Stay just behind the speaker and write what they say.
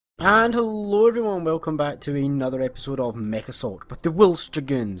And hello everyone, welcome back to another episode of Mechassault with the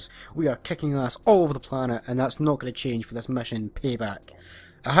Dragoons. We are kicking ass all over the planet, and that's not going to change for this mission, Payback.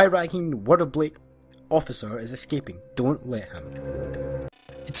 A high-ranking Word of Blake officer is escaping. Don't let him.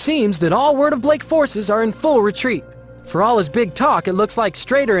 It seems that all Word of Blake forces are in full retreat. For all his big talk, it looks like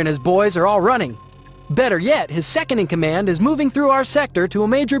Strader and his boys are all running. Better yet, his second-in-command is moving through our sector to a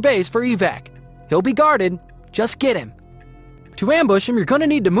major base for evac. He'll be guarded. Just get him. To ambush him, you're gonna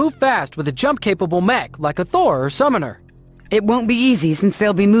need to move fast with a jump-capable mech, like a Thor or Summoner. It won't be easy since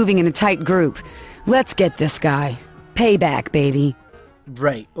they'll be moving in a tight group. Let's get this guy. Payback, baby.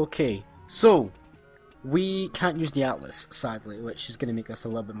 Right, okay. So, we can't use the Atlas, sadly, which is going to make this a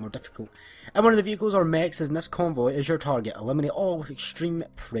little bit more difficult. And one of the vehicles or mechs in this convoy is your target. Eliminate all with extreme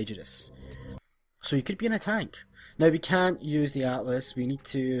prejudice. So you could be in a tank. Now, we can't use the Atlas. We need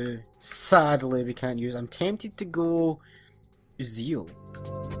to... Sadly, we can't use... I'm tempted to go... Zeal.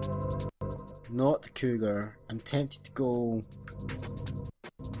 Not the Cougar. I'm tempted to go...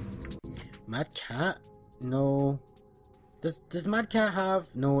 Mad Cat? No. Does Mad Cat have...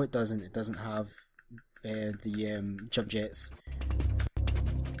 No, it doesn't. It doesn't have the jump jets.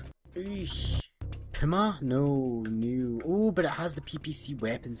 Eesh. Puma? No. Oh, but it has the PPC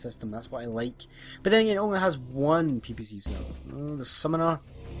weapon system. That's what I like. But then again, it only has one PPC, so... Oh, the Summoner.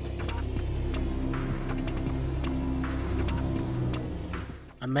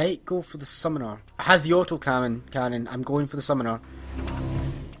 I might go for the Summoner. It has the auto cannon. I'm going for the Summoner.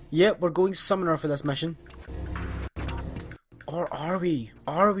 Yep, we're going Summoner for this mission. Or are we?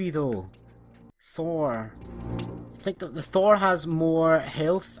 Are we though? Thor. I think that the Thor has more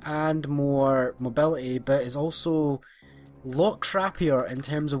health and more mobility, but is also a lot crappier in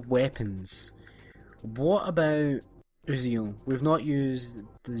terms of weapons. What about Uziel? We've not used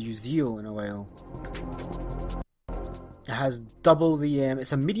the Uziel in a while. It has double the,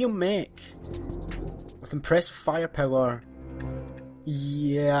 it's a medium mech with impressive firepower.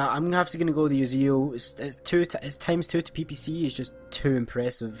 Yeah, I'm gonna go the Uziel. It's times 2 to PPC is just too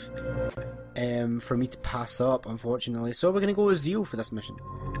impressive for me to pass up, unfortunately. So we're gonna go with Uziel for this mission.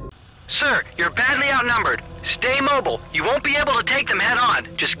 Sir, you're badly outnumbered. Stay mobile. You won't be able to take them head on.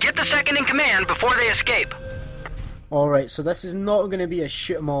 Just get the second in command before they escape. Alright, so this is not gonna be a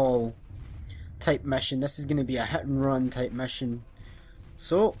shoot 'em all type mission. This is going to be a hit and run type mission.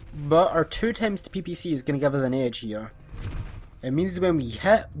 So, but our 2 times to PPC is going to give us an edge here. It means when we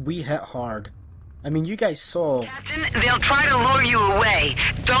hit hard. I mean, you guys saw... Captain, they'll try to lure you away.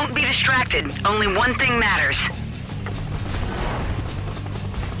 Don't be distracted. Only one thing matters.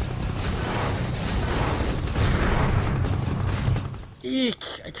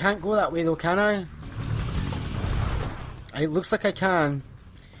 Eek! I can't go that way though, can I? It looks like I can.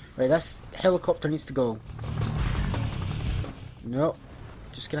 Right, this helicopter needs to go. Nope.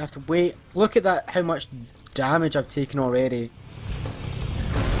 Just gonna have to wait. Look at that, how much damage I've taken already.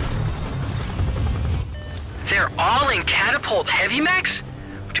 They're all in catapult heavy mechs?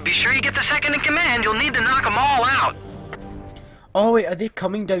 To be sure you get the second in command, you'll need to knock them all out. Oh wait, are they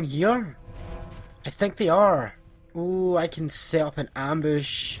coming down here? I think they are. Oh, I can set up an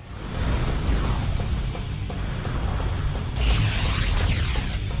ambush.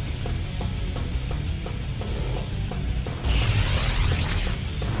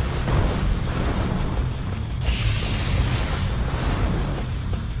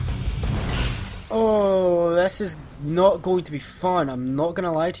 Oh, this is not going to be fun. I'm not going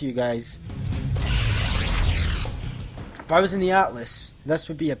to lie to you guys. If I was in the Atlas, this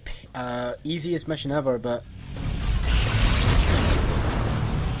would be a easiest mission ever, but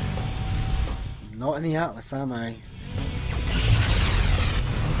not in the Atlas, am I?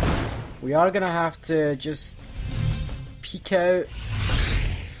 We are going to have to just peek out,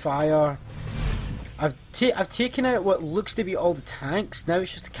 fire. I've taken out what looks to be all the tanks. Now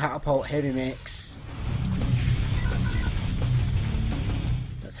it's just a catapult heavy mechs.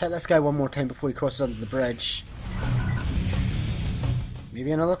 Let's hit this guy one more time before he crosses under the bridge.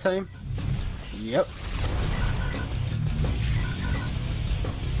 Maybe another time? Yep.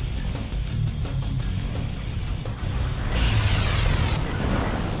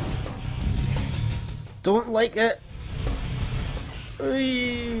 Don't like it.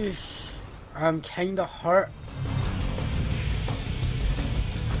 Oy. I'm kinda hurt.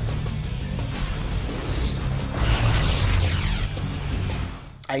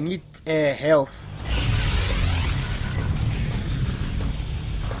 I need health.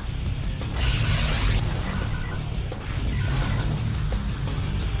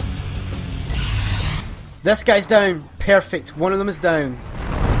 This guy's down. Perfect. One of them is down.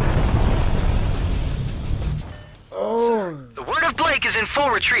 Oh. The word of Blake is in full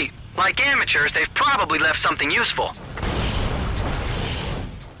retreat. Like amateurs, they've probably left something useful.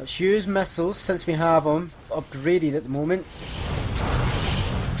 Let's use missiles since we have them upgraded at the moment.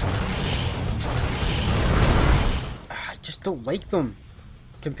 I just don't like them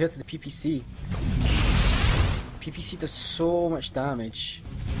compared to the PPC. PPC does so much damage.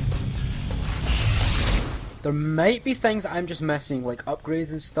 There might be things I'm just missing, like upgrades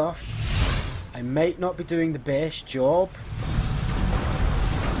and stuff. I might not be doing the best job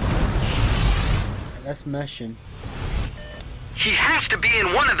at this mission. He has to be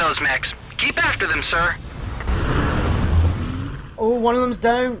in one of those mechs. Keep after them, sir. Oh, one of them's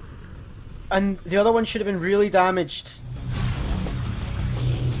down. And the other one should have been really damaged.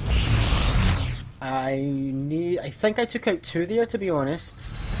 I think I took out 2 there, to be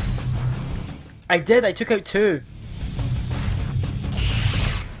honest. I did, I took out 2.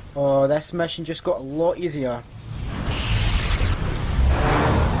 Oh, this mission just got a lot easier.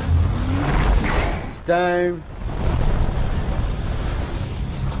 It's down.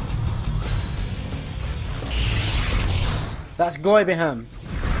 That's gotta be him.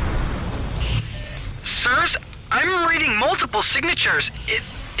 Sirs, I'm reading multiple signatures.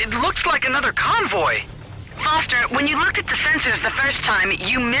 It looks like another convoy. Foster, when you looked at the sensors the first time,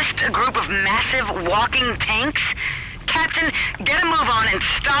 you missed a group of massive walking tanks? Captain, get a move on and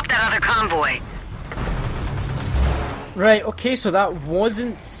stop that other convoy. Right, okay, so that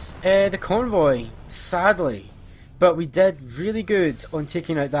wasn't the convoy, sadly. But we did really good on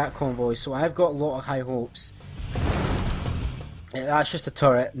taking out that convoy, so I've got a lot of high hopes. That's just a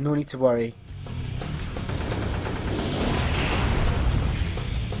turret, no need to worry.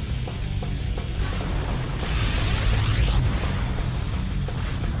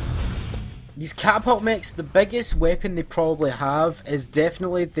 These catapult mechs, the biggest weapon they probably have is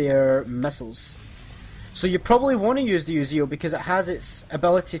definitely their missiles. So you probably want to use the Uzio because it has its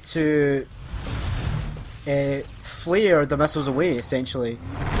ability to flare the missiles away, essentially.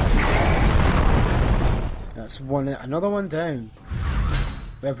 That's another one down.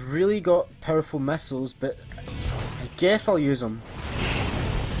 We have really got powerful missiles, but I guess I'll use them.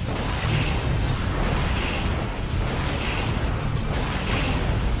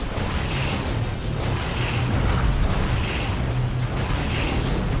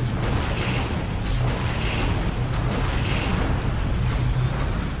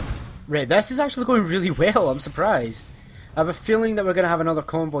 Right, this is actually going really well, I'm surprised. I have a feeling that we're going to have another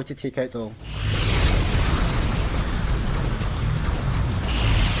convoy to take out though.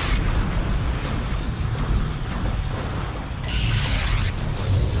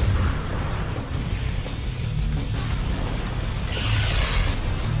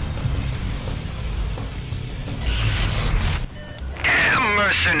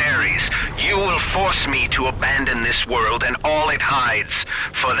 Mercenaries, you will force me to abandon this world and all it hides.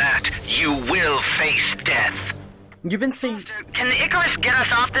 For that, you will face death. You've been saying... Can the Icarus get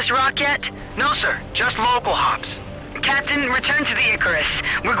us off this rock yet? No, sir. Just local hops. Captain, return to the Icarus.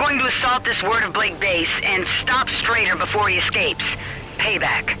 We're going to assault this Word of Blake base and stop Strader before he escapes.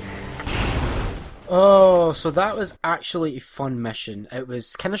 Payback. Oh, so that was actually a fun mission. It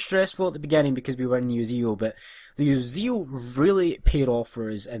was kind of stressful at the beginning because we were in Uzio, but the Uzio really paid off for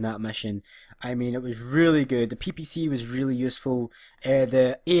us in that mission. I mean, it was really good. The PPC was really useful.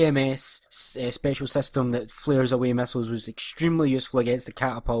 The AMS special system that flares away missiles was extremely useful against the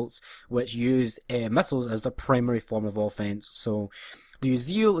catapults, which used missiles as their primary form of offense. So the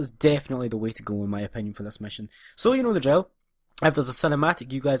Uzio is definitely the way to go, in my opinion, for this mission. So you know the drill. If there's a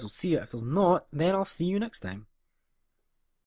cinematic, you guys will see it. If there's not, then I'll see you next time.